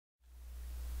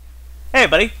Hey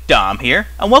everybody, Dom here,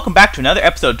 and welcome back to another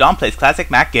episode of Dom Plays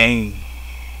Classic Mac Games.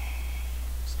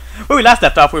 Where we last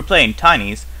left off, we were playing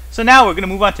Tinies, so now we're going to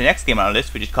move on to the next game on our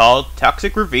list, which is called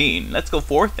Toxic Ravine. Let's go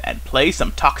forth and play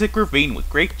some Toxic Ravine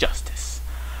with great justice.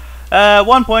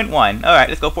 1.1. Alright,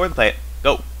 let's go forth and play it.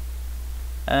 Go.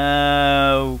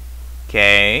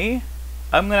 Okay.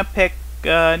 I'm going to pick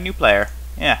a new player.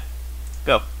 Yeah.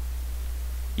 Go.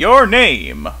 Your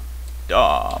name.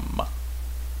 Dom.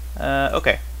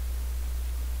 Okay.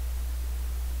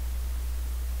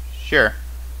 Sure.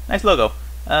 Nice logo.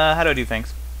 How do I do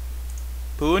things?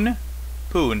 Poon?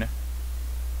 Poon.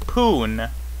 Poon.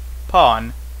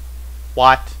 Pawn.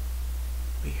 What?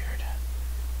 Weird.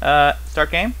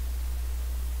 Start game?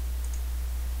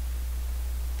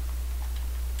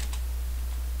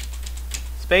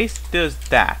 Space does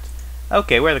that.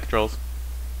 Okay, where are the controls?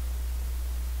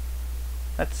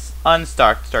 Let's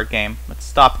unstart start game. Let's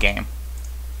stop game.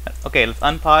 Okay, let's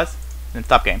unpause, then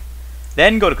stop game.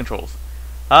 Then go to controls.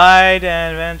 Hide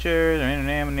and adventures,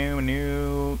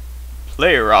 new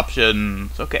player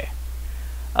options. Okay.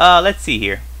 Let's see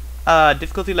here.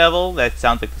 Difficulty level, that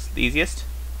sounds like the easiest.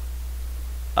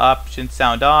 Options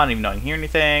sound on, even though I don't hear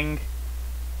anything.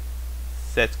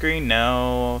 Set screen,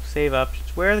 no. Save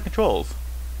options. Where are the controls?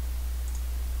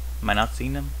 Am I not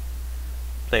seeing them?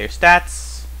 Player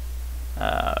stats.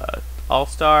 All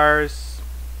stars.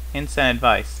 Hints and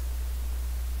advice.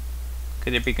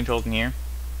 Could there be controls in here?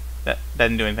 That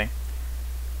doesn't do anything.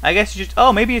 I guess you just...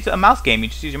 Oh, maybe it's a mouse game. You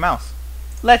just use your mouse.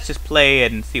 Let's just play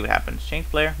it and see what happens. Change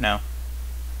player? No.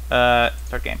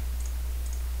 Start game.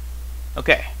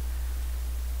 Okay.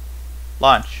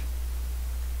 Launch.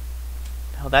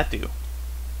 What the hell did that do?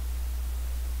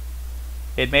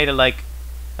 It made it like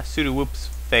a pseudo whoops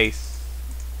face.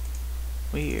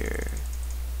 Weird.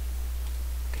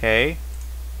 Okay.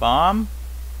 Bomb.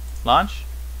 Launch.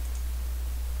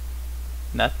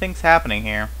 Nothing's happening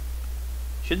here.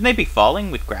 Shouldn't they be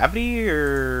falling with gravity,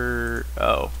 or...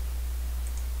 Oh.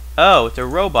 Oh, it's a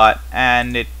robot,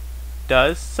 and it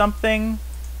does something?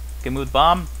 Can move the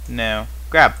bomb? No.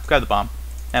 Grab the bomb.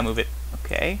 Now move it.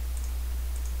 Okay.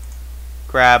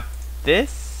 Grab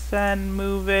this, and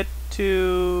move it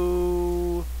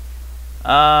to... Maybe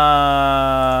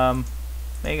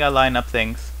gotta line up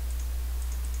things.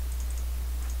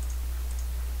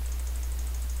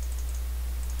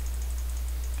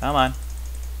 Come on.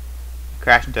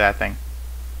 Crash into that thing.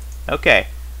 Okay.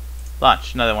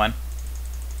 Launch. Another one.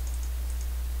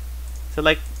 So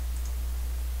like...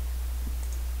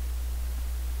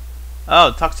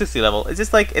 Oh, toxicity level. Is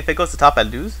this like if it goes to top I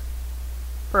lose?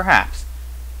 Perhaps.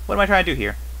 What am I trying to do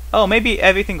here? Oh, maybe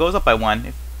everything goes up by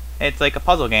one. It's like a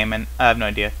puzzle game and I have no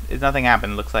idea. It's nothing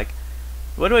happened, it looks like.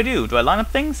 What do I do? Do I line up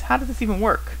things? How does this even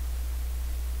work?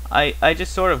 I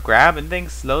just sort of grab and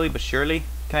things slowly but surely.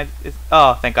 Can I...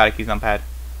 Oh, thank God it keeps on pad.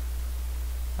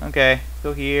 Okay,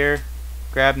 go here.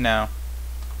 Grab now.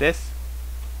 This?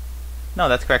 No,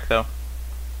 that's correct though.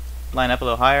 Line up a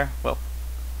little higher. Whoa.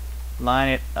 Line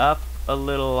it up a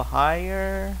little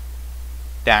higher.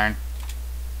 Darn.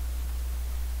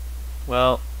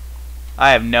 Well, I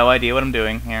have no idea what I'm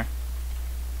doing here.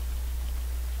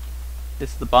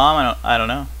 This is the bomb? I don't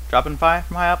know. Dropping fire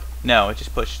from high up? No, it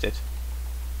just pushed it.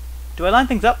 Do I line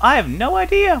things up? I have no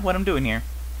idea what I'm doing here.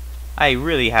 I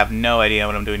really have no idea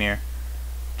what I'm doing here.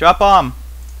 Drop bomb.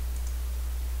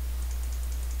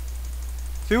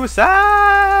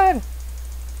 Suicide!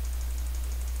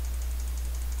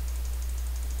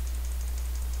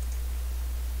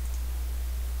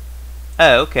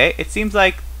 Oh, okay. It seems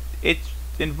like it's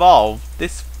involved.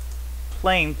 This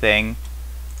plane thing.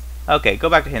 Okay,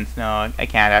 go back to hints. No, I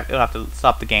can't. It'll have to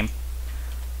stop the game.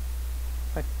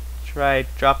 I try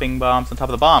dropping bombs on top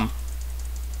of the bomb.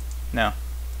 No.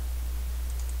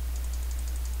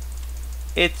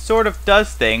 It sort of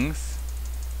does things.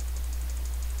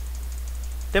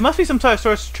 There must be some sort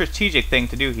of strategic thing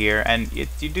to do here, and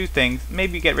you do things.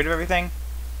 Maybe you get rid of everything.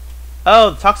 Oh,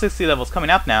 the toxicity level's coming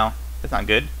up now. That's not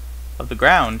good. Of the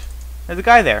ground. There's a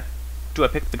guy there. Do I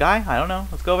pick the guy? I don't know.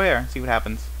 Let's go over there and see what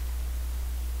happens.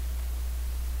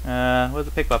 Where's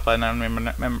the pick button? I don't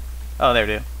remember. Oh, there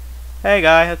we do. Hey,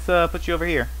 guy, let's put you over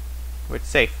here, where it's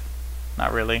safe.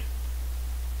 Not really.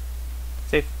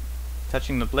 Safe.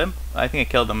 Touching the blimp? I think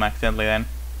I killed him accidentally then.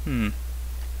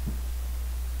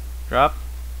 Drop.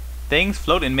 Things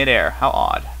float in midair. How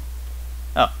odd.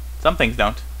 Oh, some things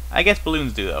don't. I guess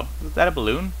balloons do, though. Is that a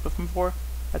balloon from before?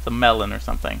 That's a melon or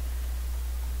something.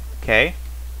 Okay.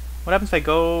 What happens if I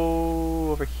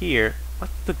go over here?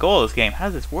 What's the goal of this game? How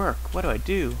does this work? What do I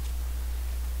do?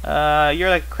 You're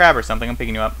like a crab or something. I'm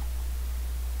picking you up.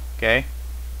 Okay.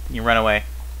 Then you run away.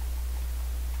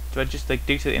 Do I just like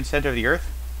dig to the center of the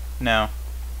earth? No.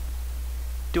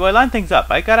 Do I line things up?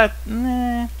 I gotta...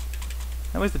 Nah.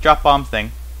 Where's the drop bombs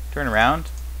thing? Turn around.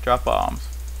 Drop bombs.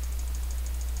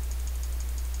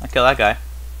 I'll kill that guy.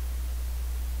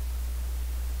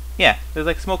 Yeah, there's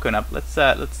like smoke going up. Let's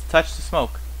touch the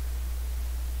smoke.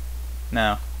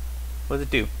 No. What does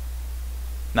it do?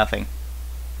 Nothing.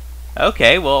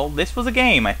 Okay, well, this was a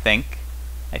game, I think.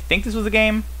 I think this was a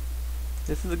game.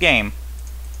 This is a game.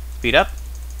 Speed up.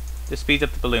 Just speeds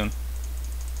up the balloon.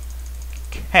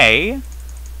 Okay.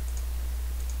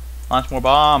 Launch more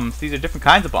bombs. These are different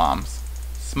kinds of bombs.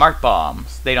 Smart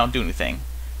bombs. They don't do anything.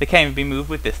 They can't even be moved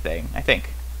with this thing, I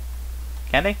think.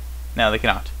 Can they? No, they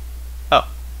cannot. Oh.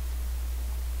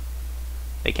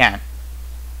 They can.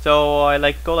 So I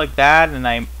like go like that, and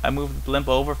I move the blimp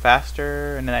over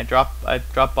faster, and then I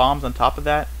drop bombs on top of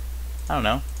that. I don't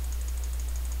know.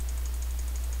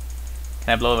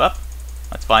 Can I blow it up?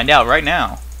 Let's find out right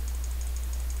now.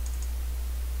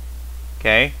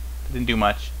 Okay, didn't do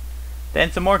much.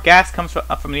 Then some more gas comes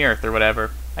up from the earth or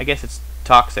whatever. I guess it's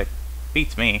toxic.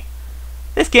 Beats me.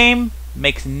 This game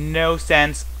makes no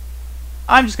sense.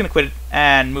 I'm just gonna quit it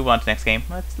and move on to next game.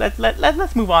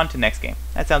 Let's move on to next game.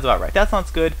 That sounds about right. That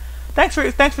sounds good. Thanks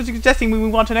for suggesting we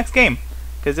move on to next game,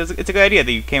 because it's a good idea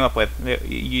that you came up with.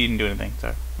 You didn't do anything,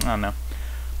 so I don't know.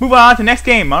 Move on to next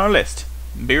game on our list.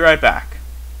 Be right back.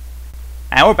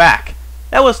 And we're back.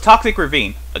 That was Toxic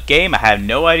Ravine, a game I have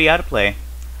no idea how to play.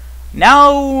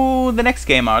 Now the next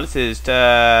game on our list is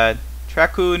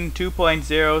Tracon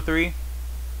 2.03.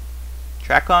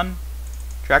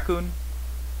 Tracon.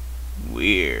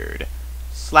 Weird.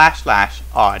 /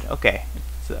 odd. Okay.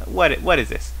 What is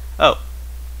this? Oh.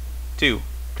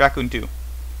 Tracon 2.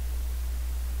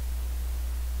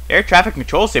 Air traffic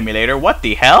control simulator. What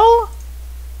the hell?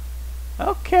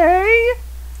 Okay.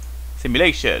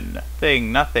 Simulation.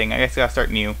 Thing. Nothing. I guess I gotta start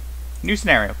new. New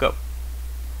scenario. Go.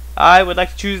 I would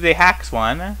like to choose the hacks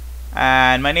one.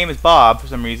 And my name is Bob for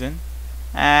some reason.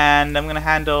 And I'm gonna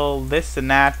handle this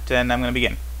and that, and I'm gonna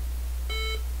begin.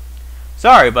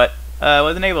 Sorry, but I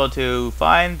wasn't able to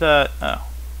find the... Oh.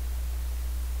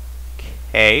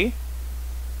 Okay.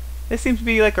 This seems to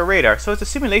be like a radar, so it's a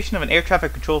simulation of an air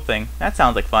traffic control thing. That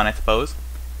sounds like fun, I suppose.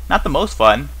 Not the most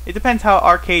fun. It depends how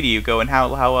arcadey you go and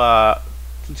how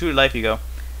true to life you go.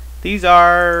 These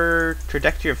are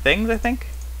trajectory of things, I think?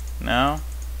 No?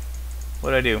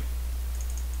 What do I do?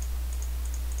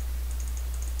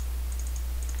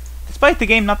 Despite the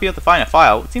game not being able to find a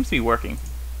file, it seems to be working.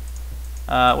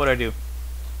 What do I do?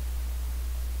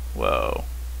 Whoa.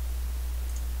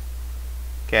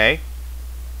 Okay.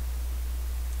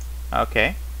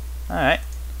 Okay. Alright.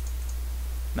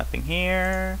 Nothing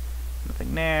here.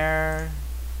 Nothing there.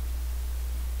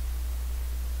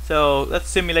 So let's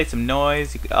simulate some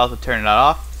noise. You could also turn it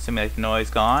off. Simulate the noise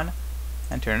gone.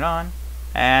 And turn it on.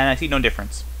 And I see no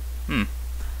difference.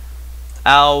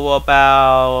 How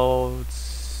about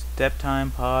step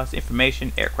time, pause,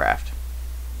 information, aircraft.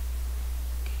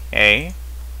 Okay.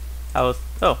 Oh,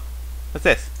 what's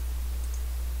this?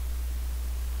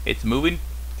 It's moving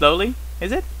slowly,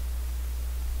 is it?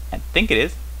 I think it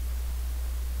is.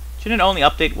 Shouldn't it only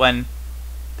update when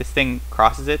this thing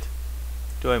crosses it?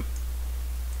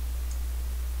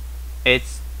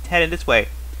 It's headed this way.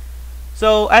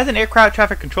 So, as an aircraft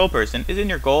traffic control person, isn't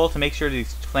your goal to make sure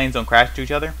these planes don't crash into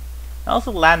each other? And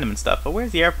also land them and stuff, but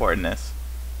where's the airport in this?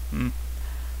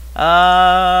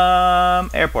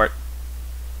 Airport.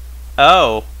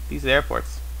 Oh, these are the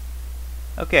airports.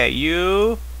 Okay,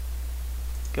 you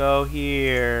go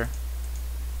here.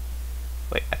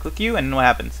 Wait, I click you and what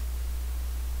happens?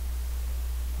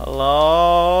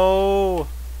 Hello?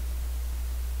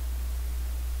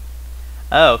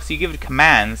 Oh, so you give it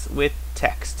commands with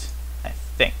text, I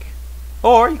think.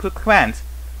 Or you click commands.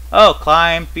 Oh,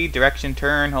 climb, speed, direction,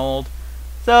 turn, hold.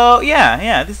 So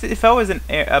yeah. This if I was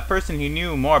a person who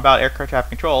knew more about aircraft traffic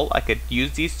control, I could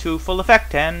use these to full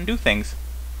effect and do things.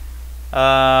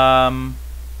 Yeah.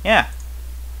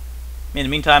 In the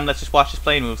meantime, let's just watch this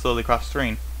plane move slowly across the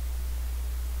screen.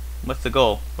 What's the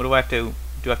goal? What do I have to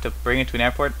do? I have to bring it to an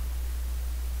airport?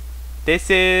 This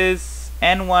is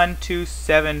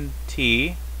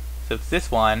N127T, so it's this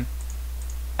one.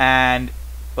 And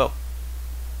whoa,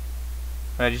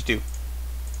 what did I just do?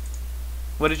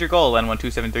 What is your goal,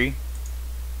 N1273?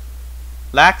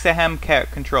 Lacks ahem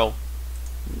control.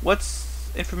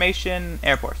 What's information?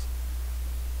 Airports.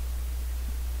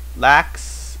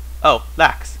 Lacks. Oh,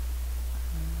 lacks.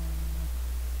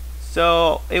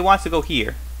 So it wants to go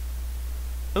here.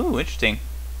 Ooh, interesting.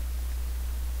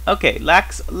 Okay,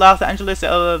 lacks Los Angeles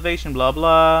elevation, blah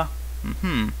blah.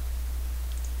 Can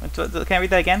I read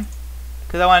that again?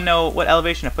 Because I want to know what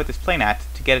elevation to put this plane at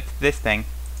to get it to this thing.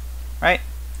 Right?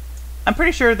 I'm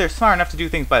pretty sure they're smart enough to do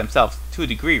things by themselves to a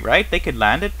degree, right? They could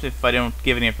land it if I don't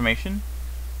give any information.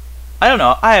 I don't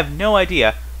know. I have no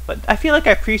idea. But I feel like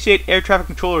I appreciate air traffic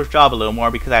controller's job a little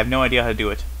more because I have no idea how to do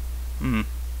it.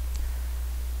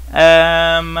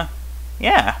 Yeah,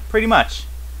 pretty much.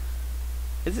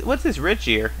 What's this ridge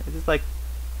here? Is this like...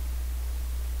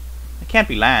 It can't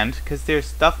be land, because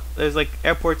there's like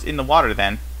airports in the water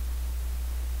then.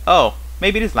 Oh,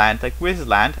 maybe it is land. Like, where's this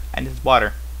land? And this is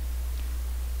water.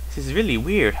 This is really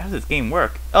weird. How does this game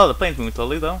work? Oh, the plane's moving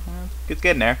slowly though. It's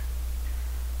getting there.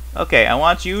 Okay, I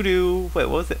want you to... Wait,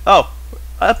 what was it? Oh,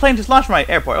 a plane just launched from my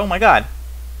airport. Oh my god.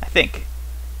 I think.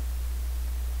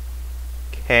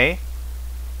 Okay.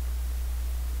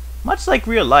 Much like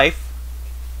real life,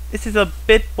 this is a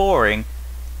bit boring.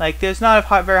 Like, there's not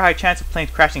a very high chance of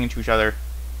planes crashing into each other.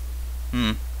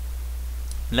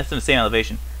 Unless they're the same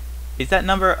elevation. Is that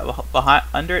number behind,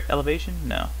 under it elevation?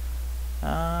 No.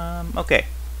 Okay.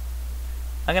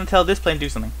 I'm gonna tell this plane to do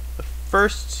something. But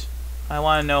first, I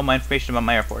want to know my information about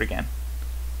my airport again.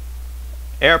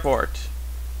 Airport.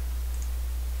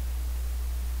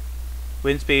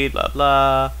 Wind speed, blah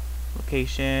blah.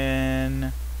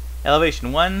 Location.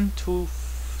 Elevation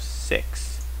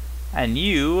 126. And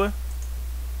you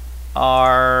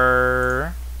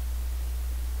are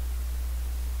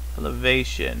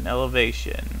elevation.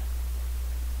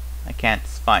 I can't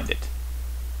find it.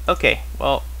 Okay,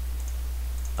 well,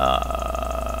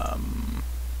 I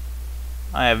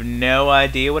have no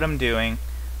idea what I'm doing.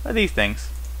 What are these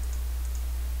things?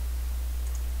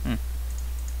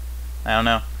 I don't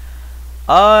know.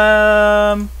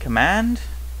 Command?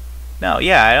 No,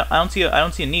 yeah, I don't see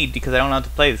a need because I don't know how to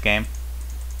play this game.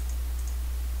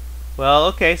 Well,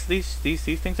 okay, so these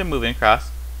things are moving across.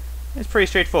 It's pretty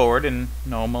straightforward and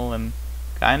normal and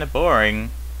kind of boring.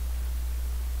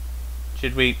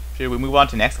 Should we move on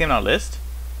to the next game on our list?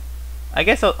 I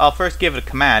guess I'll first give it a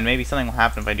command. Maybe something will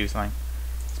happen if I do something.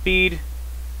 Speed.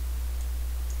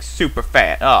 Super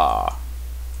fast. Aw.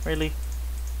 Really?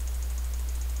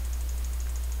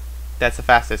 That's the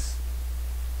fastest.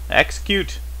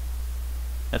 Execute.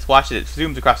 Let's watch as it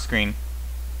zooms across the screen.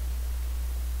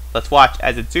 Let's watch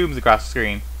as it zooms across the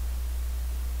screen.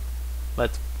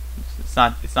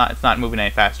 It's not moving any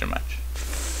faster much.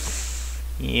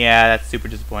 Yeah, that's super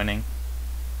disappointing.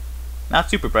 Not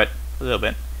super, but a little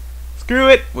bit. Screw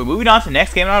it. We're moving on to the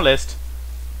next game on our list.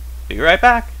 Be right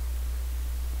back.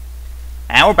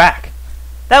 And we're back.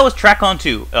 That was Tracon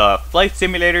 2, a flight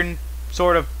simulator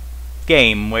sort of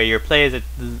game where you play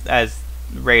as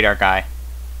radar guy.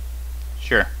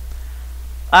 Sure.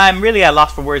 I'm really at a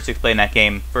loss for words to explain that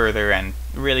game further and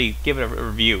really give it a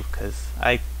review because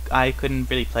I couldn't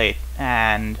really play it,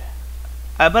 and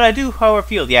but I do, however,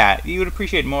 feel you would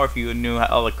appreciate more if you knew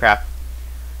all the crap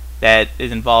that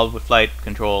is involved with flight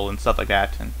control and stuff like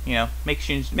that, and you know,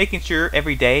 making sure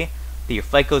every day that your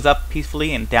flight goes up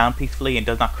peacefully and down peacefully and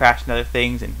does not crash into other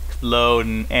things and explode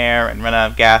in air and run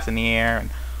out of gas in the air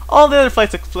and all the other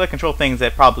flight control things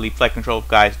that probably flight control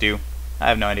guys do. I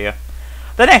have no idea.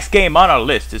 The next game on our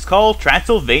list is called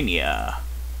Transylvania.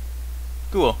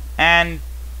 Cool. And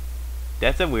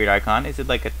that's a weird icon. Is it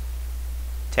like a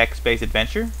text-based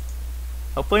adventure?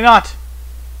 Hopefully not.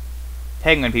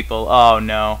 Penguin people. Oh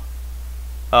no.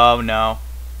 Oh no.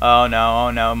 Oh no.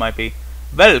 Oh no. It might be.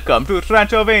 Welcome to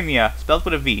Transylvania. Spelled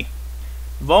with a V.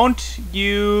 Won't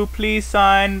you please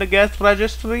sign the guest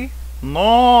registry?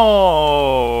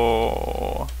 No.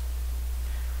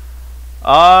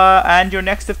 And your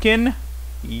next of kin?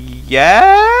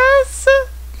 Yes?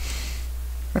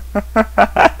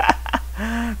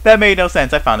 That made no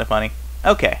sense. I found it funny.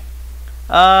 Okay.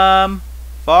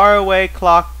 Far away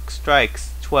clock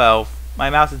strikes 12.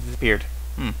 My mouse has disappeared.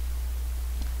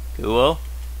 Cool.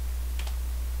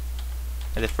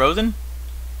 Is it frozen?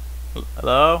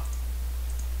 Hello?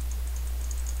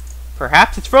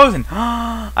 Perhaps it's frozen.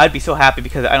 I'd be so happy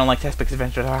because I don't like text-based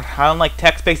adventures. I don't like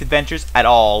text-based adventures at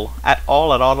all. At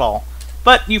all.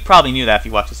 But you probably knew that if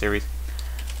you watched the series.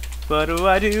 What do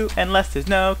I do unless there's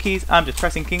no keys? I'm just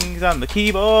pressing keys on the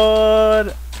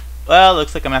keyboard. Well,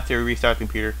 looks like I'm going to have to restart the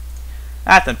computer.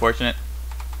 That's unfortunate.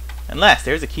 Unless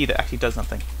there's a key that actually does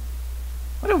something.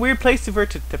 What a weird place for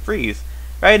it to freeze.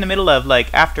 Right in the middle of,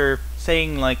 like, after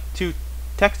saying, like, 2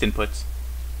 text inputs.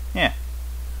 Yeah.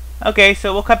 Okay,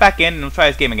 so we'll cut back in and we'll try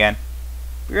this game again.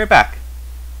 Be right back.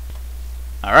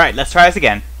 Alright, let's try this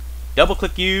again. Double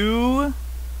click you.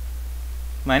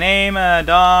 My name,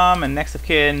 Dom, and next of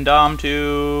kin,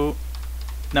 Dom2.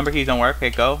 Number keys don't work. Okay,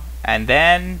 go. And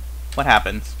then, what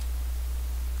happens?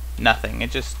 Nothing. It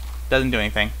just doesn't do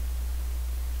anything.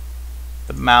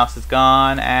 The mouse is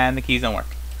gone, and the keys don't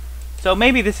work. So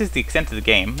maybe this is the extent of the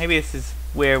game. Maybe this is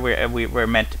where we're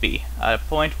meant to be. At a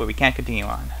point where we can't continue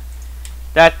on.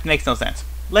 That makes no sense.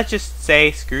 Let's just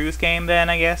say screw this game then,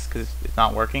 I guess, because it's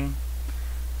not working.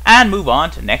 And move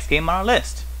on to the next game on our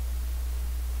list.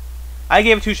 I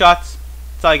gave it 2 shots.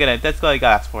 That's all I gotta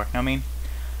ask for, you know what I mean?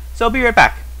 So be right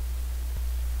back.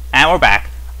 And we're back.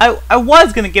 I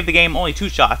was gonna give the game only 2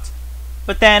 shots,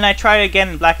 but then I tried it again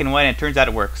in black and white and it turns out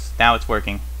it works. Now it's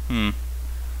working.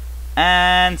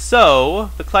 And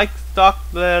so the clock blah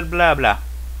blah blah.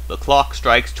 The clock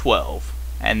strikes 12.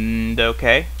 And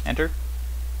okay, enter.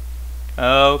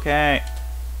 Okay.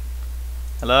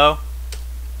 Hello?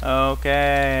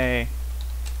 Okay.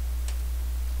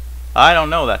 I don't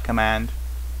know that command.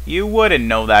 You wouldn't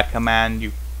know that command,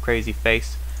 you crazy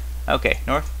face. Okay,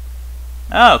 north.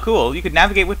 Oh, cool. You could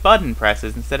navigate with button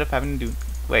presses instead of having to do...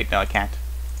 Wait, no, I can't.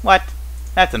 What?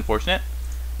 That's unfortunate.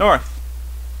 North.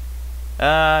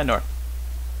 North.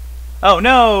 Oh,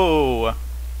 no!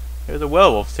 There's a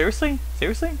werewolf. Seriously?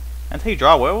 Seriously? That's how you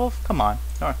draw a werewolf? Come on.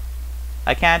 North.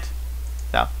 I can't.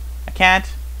 South. I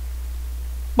can't.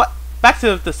 What? Back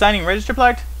to the signing register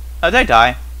part? Oh, did I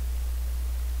die?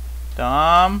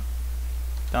 Dom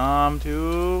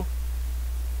to...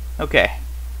 Okay.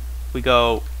 We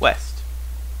go west,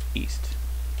 east,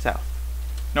 south,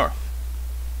 north,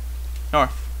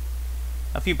 north.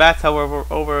 A few bats, however,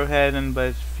 overhead and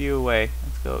but few away.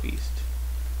 Let's go east.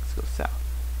 Let's go south.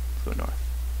 Let's go north.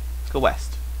 Let's go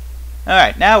west.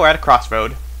 Alright, now we're at a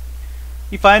crossroad.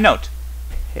 You find a note.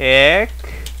 Pick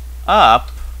up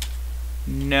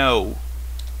note.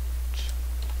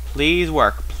 Please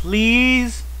work.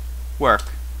 Please work.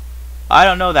 I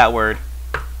don't know that word.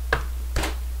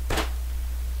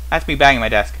 That's me banging my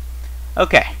desk.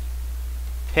 Okay.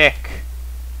 Pick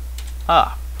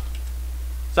up.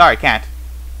 Sorry, can't.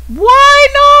 Why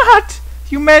not?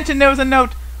 You mentioned there was a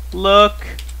note. Look.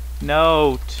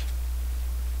 Note.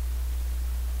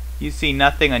 You see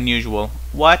nothing unusual.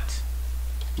 What?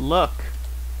 Look.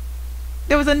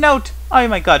 There was a note. Oh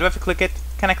my god, do I have to click it?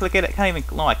 Can I click it? I can't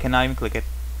even... No, I cannot even click it.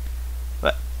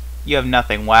 But you have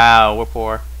nothing. Wow, we're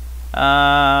poor.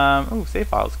 Oh, save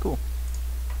files. Cool.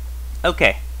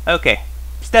 Okay. Okay.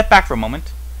 Step back for a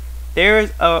moment.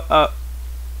 There's a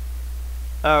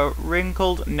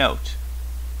wrinkled note.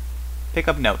 Pick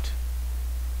up note.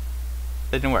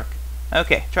 That didn't work.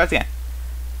 Okay, try this again.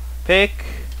 Pick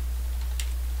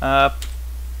up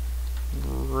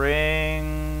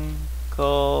wrinkled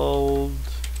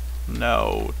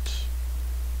note.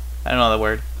 I don't know the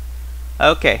word.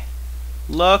 Okay.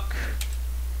 Look.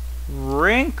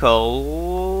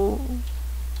 Wrinkle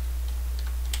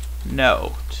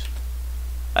note.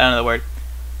 I don't know the word.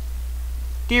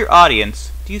 Dear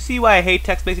audience, do you see why I hate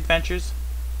text-based adventures?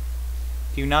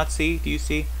 Do you not see? Do you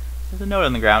see? There's a note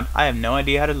on the ground. I have no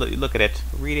idea how to look at it.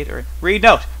 Read it or... Read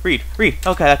note! Read! Read!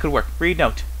 Okay, that could work. Read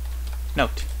note.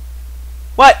 Note.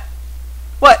 What?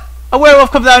 What? A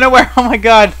werewolf comes out of nowhere! Oh my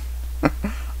god!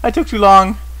 I took too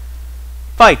long.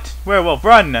 Fight! Werewolf,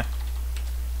 run!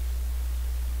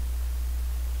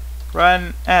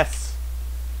 Run S.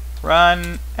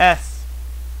 Run S.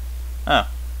 Oh.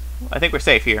 I think we're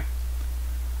safe here.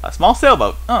 A small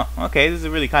sailboat. Oh, okay. This is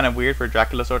really kind of weird for a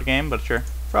Dracula sort of game, but sure.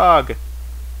 Frog.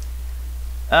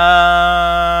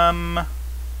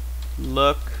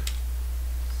 Look.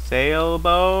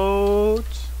 Sailboat.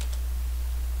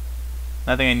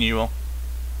 Nothing unusual.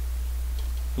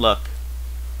 Look.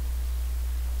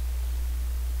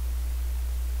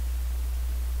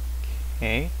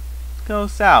 Okay. Let's go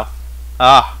south.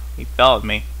 Ah, he fell at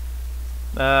me.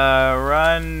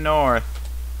 Run north.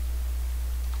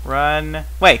 Run.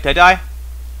 Wait, did I die?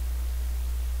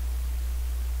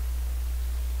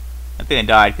 I think I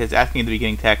died because it's asking the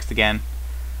beginning text again.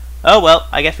 Oh well,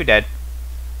 I guess we're dead.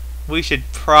 We should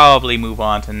probably move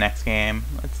on to the next game.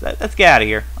 Let's get out of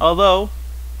here. Although,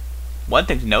 one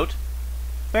thing to note: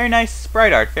 very nice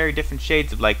sprite art, very different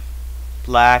shades of like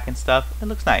black and stuff. It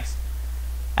looks nice.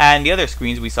 And the other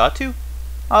screens we saw too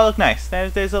all look nice.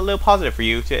 There's a little positive for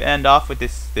you to end off with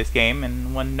this game.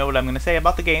 And one note I'm going to say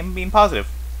about the game being positive.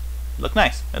 It looked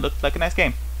nice. It looked like a nice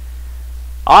game.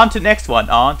 On to the next one.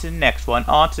 On to the next one.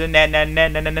 On to the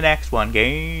next one.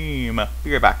 Game.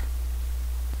 Be right back.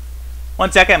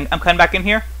 1 second. I'm coming back in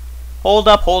here. Hold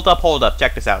up. Hold up. Hold up.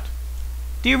 Check this out.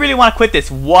 Do you really want to quit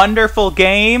this wonderful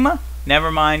game?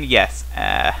 Never mind. Yes.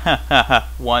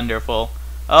 Wonderful.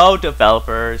 Oh,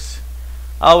 developers.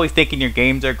 Always thinking your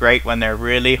games are great when they're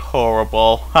really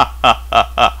horrible. Actually,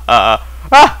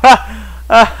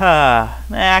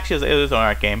 it was an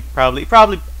alright game. Probably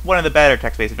one of the better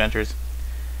text-based adventures.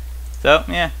 So,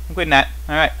 yeah, I'm quitting that.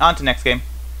 Alright, on to next game.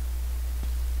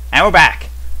 And we're back!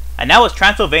 And that was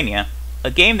Transylvania,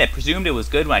 a game that presumed it was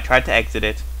good when I tried to exit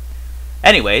it.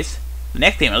 Anyways, the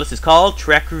next game on the list is called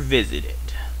Trek Revisited.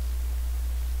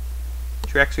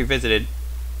 Treks Revisited.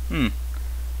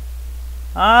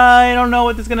 I don't know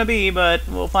what this is gonna be, but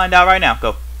we'll find out right now.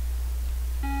 Go.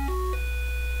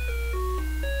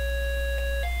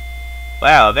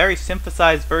 Wow, a very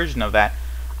synthesized version of that.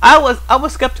 I was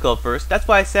skeptical at first. That's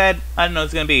why I said I don't know what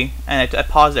it's gonna be, and I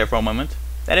paused there for a moment.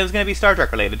 That it was gonna be Star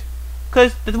Trek related,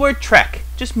 because the word trek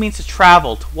just means to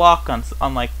travel, to walk on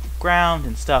like ground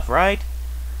and stuff, right?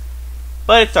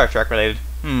 But it's Star Trek related.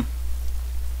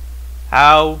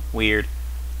 How weird.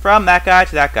 From that guy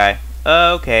to that guy.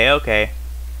 Okay.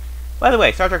 By the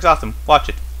way, Star Trek's awesome. Watch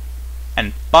it.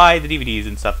 And buy the DVDs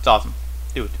and stuff. It's awesome.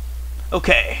 Do it.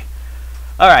 Okay.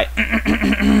 Alright.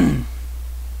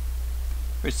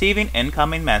 Receiving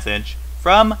incoming message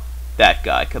from that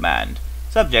guy command.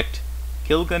 Subject,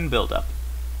 Kilgun buildup.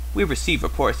 We receive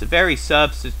reports of very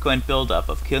subsequent buildup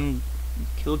of Kilgun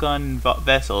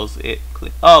vessels.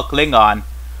 Klingon.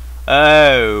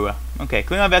 Oh. Okay,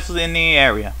 Klingon vessels in the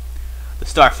area. The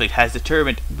Starfleet has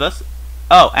determined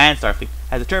Starfleet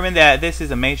has determined that this is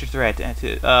a major threat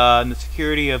to the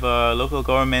security of local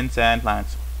governments and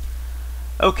planets.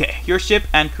 Okay, your ship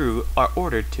and crew are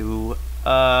ordered to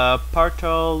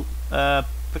patrol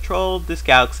this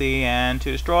galaxy and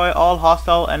to destroy all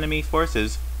hostile enemy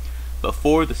forces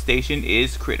before the situation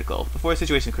is critical.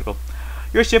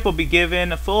 Your ship will be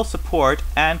given full support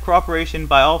and cooperation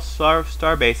by all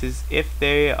star bases if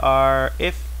they are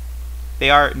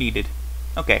needed.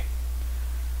 Okay.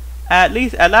 At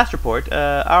last report,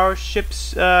 our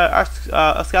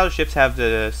scout ships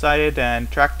have sighted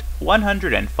and tracked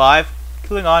 105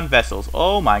 Klingon vessels.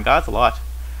 Oh my god, that's a lot.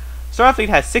 Starfleet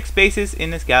has 6 bases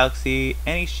in this galaxy.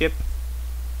 Any ship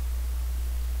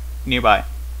nearby.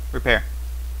 Repair.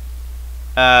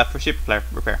 For ship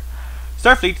repair.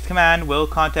 Starfleet command will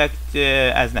contact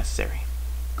as necessary.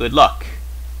 Good luck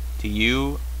to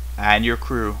you and your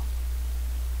crew.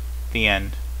 The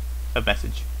end of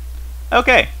message.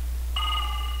 Okay.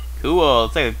 Cool.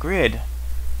 It's like a grid.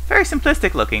 Very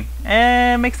simplistic looking.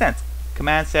 Makes sense.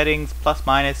 Command settings, plus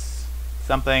minus,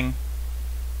 something.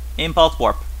 Impulse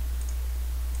warp.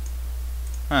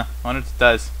 I wonder what it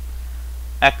does.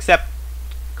 Accept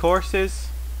courses.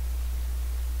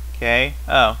 Okay.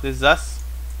 Oh, this is us.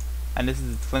 And this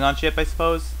is the Klingon ship, I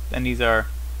suppose. And these are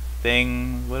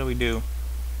things. What do we do?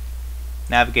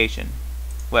 Navigation.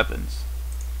 Weapons.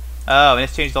 Oh, and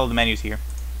it's changed all the menus here.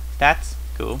 Stats.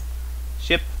 Cool.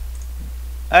 Ship.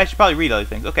 I should probably read all these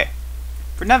things. Okay.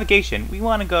 For navigation, we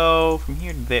want to go from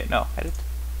here to there. No, edit.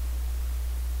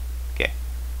 Okay.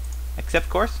 Accept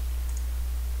course.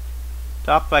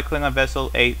 Stopped by Klingon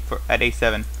vessel at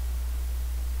A7.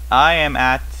 I am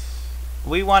at.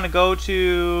 We want to go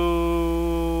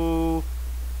to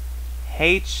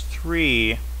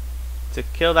H3 to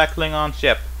kill that Klingon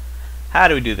ship. How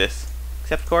do we do this?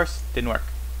 Accept course. Didn't work.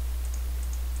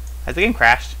 Has the game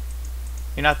crashed?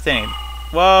 You're not saying.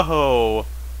 Whoa.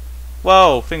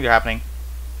 Whoa, things are happening.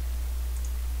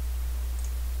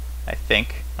 I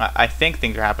think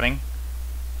things are happening.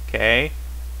 Okay.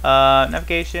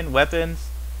 Navigation, weapons.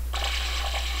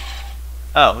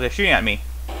 Oh, they're shooting at me.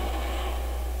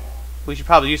 We should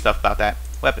probably do stuff about that.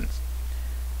 Weapons.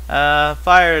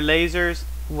 Fire lasers.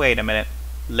 Wait a minute.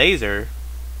 Laser?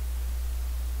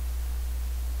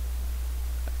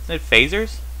 Isn't it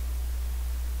phasers?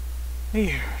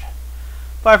 Weird.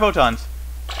 Fire photons.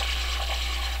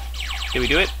 Did we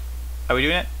do it? Are we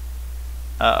doing it?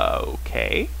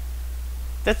 Okay.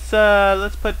 Let's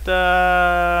put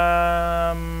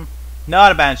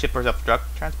not abandoned ship or self-destruct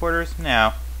transporters.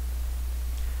 No.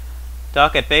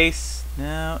 Dock at base.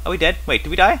 No. Are we dead? Wait, did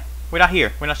we die? We're not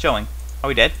here. We're not showing. Are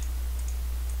we dead?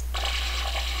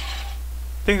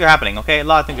 Things are happening. Okay, a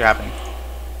lot of things are happening.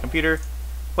 Computer.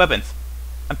 Weapons.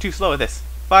 I'm too slow at this.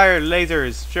 Fire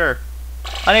lasers. Sure.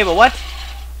 Unable. What?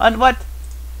 What?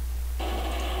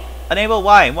 Unable?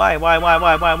 Why? Why?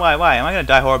 Am I gonna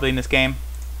die horribly in this game?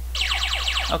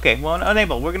 Okay, well,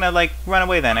 unable. We're gonna, like, run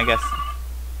away then, I guess.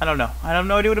 I don't know. I have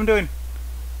no idea what I'm doing.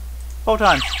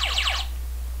 Photons.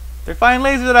 They're firing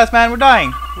lasers at us, man. We're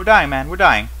dying. We're dying, man. We're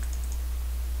dying.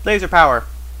 Laser power.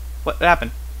 What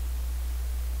happened?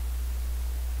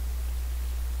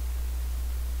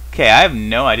 Okay, I have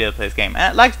no idea to play this game.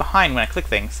 And it lags behind when I click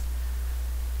things.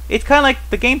 It's kind of like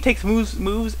the game takes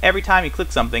moves every time you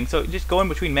click something, so just go in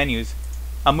between menus.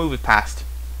 A move is passed.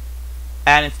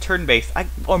 And it's turn-based.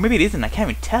 Or maybe it isn't. I can't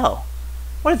even tell.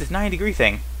 What is this 90-degree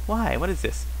thing? Why? What is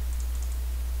this?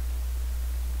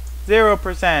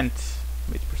 0%.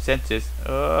 Which percent is?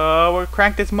 Oh, we're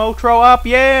crank this Motro up,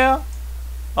 yeah!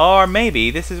 Or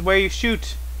maybe this is where you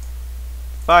shoot.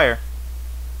 Fire.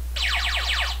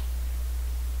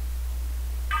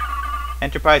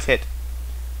 Enterprise hit.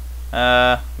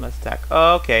 Let's attack.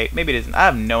 Oh, okay, maybe it isn't. I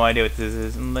have no idea what this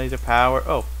is. Laser power.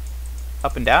 Oh.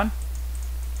 Up and down?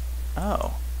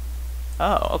 Oh.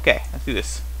 Oh, okay. Let's do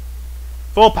this.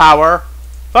 Full power.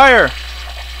 Fire!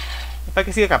 If I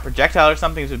could see like a projectile or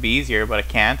something, this would be easier, but I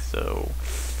can't, so...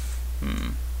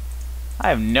 I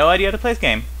have no idea how to play this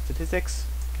game. Statistics.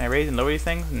 Can I raise and lower these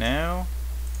things? No.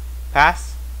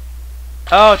 Pass.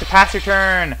 Oh, to pass your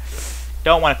turn.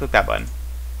 Don't want to click that button.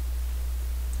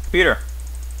 Computer.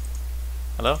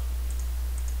 Hello?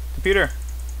 Computer.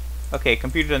 Okay,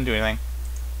 computer doesn't do anything.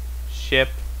 Ship.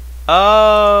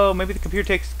 Oh, maybe the computer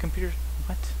takes computer.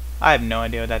 What? I have no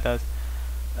idea what that does.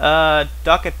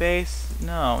 Dock at base.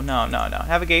 No.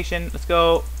 Navigation. Let's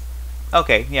go.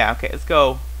 Okay, yeah, okay. Let's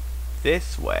go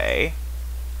this way.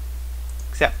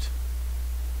 Accept.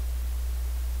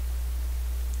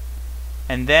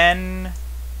 And then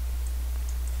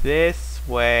this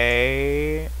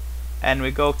way. And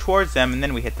we go towards them, and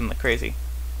then we hit them like crazy.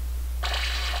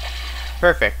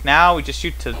 Perfect. Now we just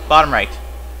shoot to the bottom right.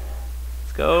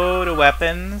 Let's go to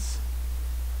weapons.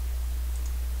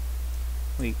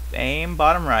 We aim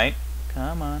bottom right.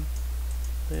 Come on.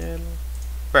 Little.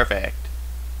 Perfect.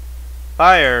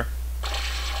 Fire.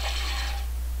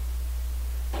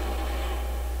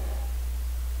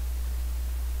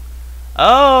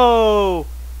 Oh!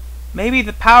 Maybe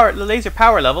the laser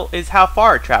power level is how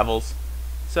far it travels.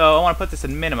 So I want to put this at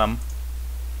minimum.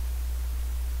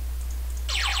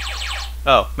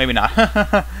 Oh, maybe not.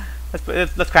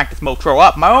 let's crank this Motro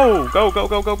up. Mo! Go!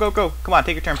 Come on,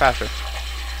 take your turn faster.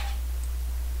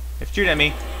 If shooting at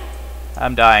me,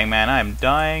 I'm dying, man. I'm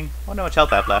dying. I wonder how much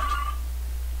health I have left.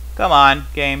 Come on,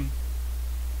 game.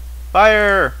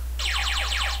 Fire!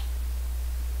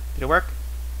 Did it work?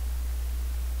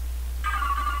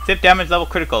 Zip damage level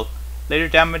critical. Later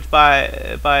damage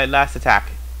by last attack.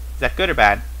 Is that good or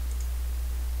bad?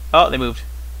 Oh, they moved.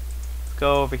 Let's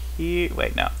go over here.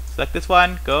 Wait, no. Select this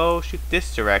one. Go shoot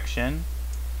this direction.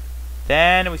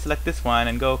 Then we select this one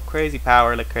and go crazy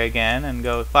power like again and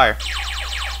go fire.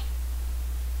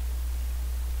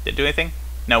 Did it do anything?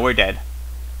 No, we're dead.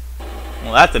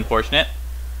 Well, that's unfortunate.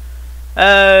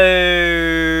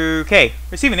 Okay.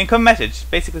 Receive an incoming message.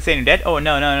 Basically saying you're dead. Oh,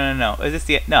 no. Is this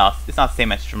the... No, it's not the same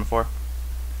message from before.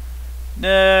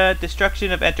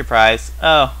 Destruction of Enterprise.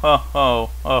 Starfleet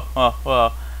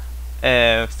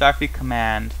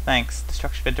command. Thanks.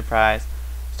 Destruction of Enterprise.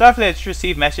 Starfleet has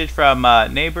received message from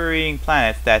neighboring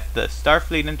planets that the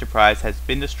Starfleet Enterprise has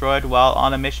been destroyed while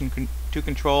on a mission to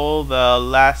control the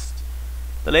latest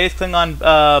Klingon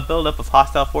buildup of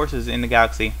hostile forces in the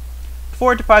galaxy.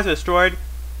 Before Enterprise was destroyed,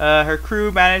 her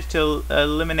crew managed to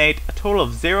eliminate a total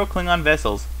of 0 Klingon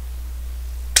vessels.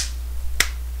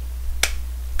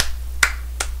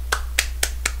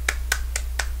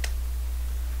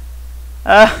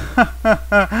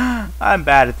 I'm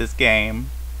bad at this game.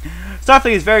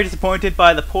 Starfleet is very disappointed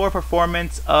by the poor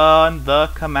performance on the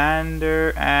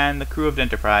commander and the crew of the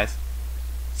Enterprise.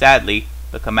 Sadly,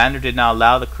 the commander did not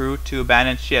allow the crew to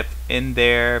abandon ship in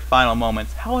their final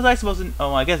moments. How was I supposed to...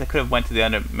 Oh, I guess I could have went to the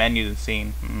other menus and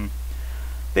seen.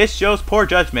 This shows poor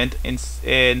judgment in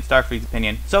Starfleet's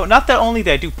opinion. So, not that only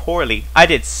did I do poorly, I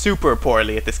did super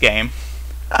poorly at this game.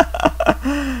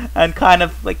 And kind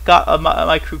of like got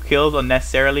my crew killed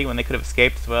unnecessarily when they could have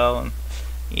escaped as well. And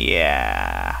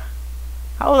yeah.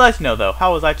 How was I to know though?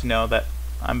 How was I to know that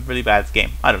I'm really bad at this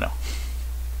game? I don't know.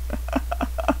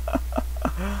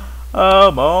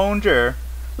 Oh, Monger.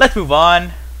 Let's move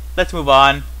on. Let's move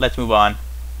on.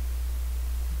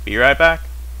 Be right back.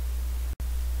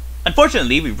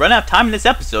 Unfortunately, we've run out of time in this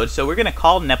episode, so we're gonna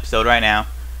call it an episode right now.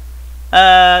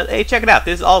 Hey, check it out.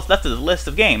 This is all that's left of the list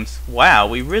of games. Wow,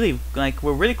 we're really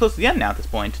close to the end now at this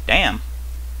point. Damn.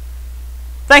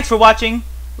 Thanks for watching.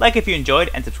 Like if you enjoyed,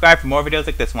 and subscribe for more videos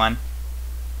like this one.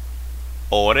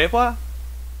 Au revoir.